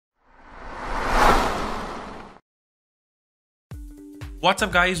What's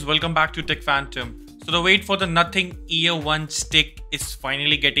up guys, welcome back to Tech Phantom. So the wait for the Nothing Ear 1 stick is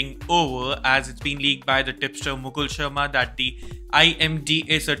finally getting over, as it's been leaked by the tipster Mukul Sharma that the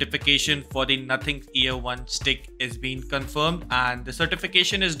IMDA certification for the Nothing Ear 1 stick is being confirmed, and the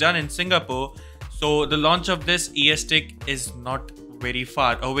certification is done in Singapore. So the launch of this ear stick is not very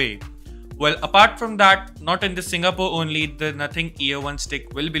far away. Well, apart from that, not in the Singapore only, the Nothing Ear 1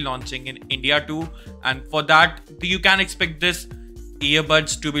 stick will be launching in India too, and for that you can expect this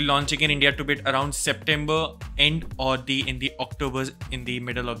earbuds to be launching in India to be around September end or in the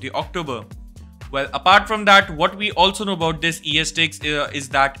middle of the October. Well, apart from that, what we also know about this ear sticks is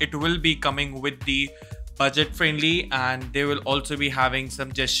that it will be coming with the budget friendly, and they will also be having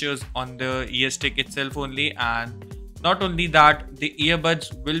some gestures on the ear stick itself only. And not only that, the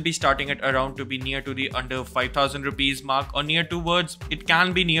earbuds will be starting at around to be near to the under 5,000 rupees mark, or near towards it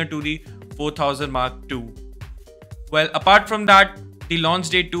can be near to the 4,000 mark too. Well, apart from that, the launch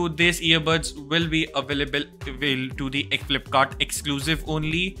date to these earbuds will be available to the Flipkart exclusive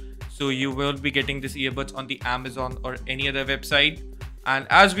only. So you will be getting these earbuds on the Amazon or any other website. And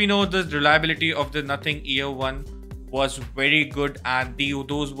as we know, the reliability of the Nothing Ear 1 was very good, and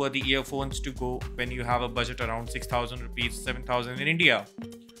those were the earphones to go when you have a budget around 6,000 rupees, 7,000 in India.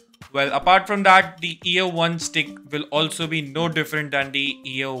 Well, apart from that, the Ear 1 stick will also be no different than the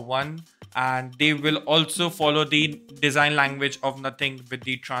Ear 1, and they will also follow the design language of Nothing with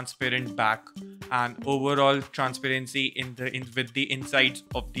the transparent back and overall transparency with the insides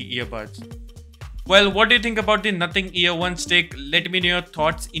of the earbuds. Well, what do you think about the Nothing Ear 1 stick? Let me know your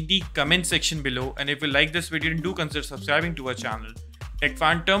thoughts in the comment section below, and if you like this video, do consider subscribing to our channel Tech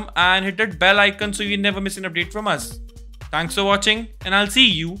Phantom and hit that bell icon so you never miss an update from us. Thanks for watching, and I'll see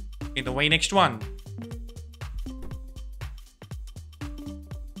you in the very next one.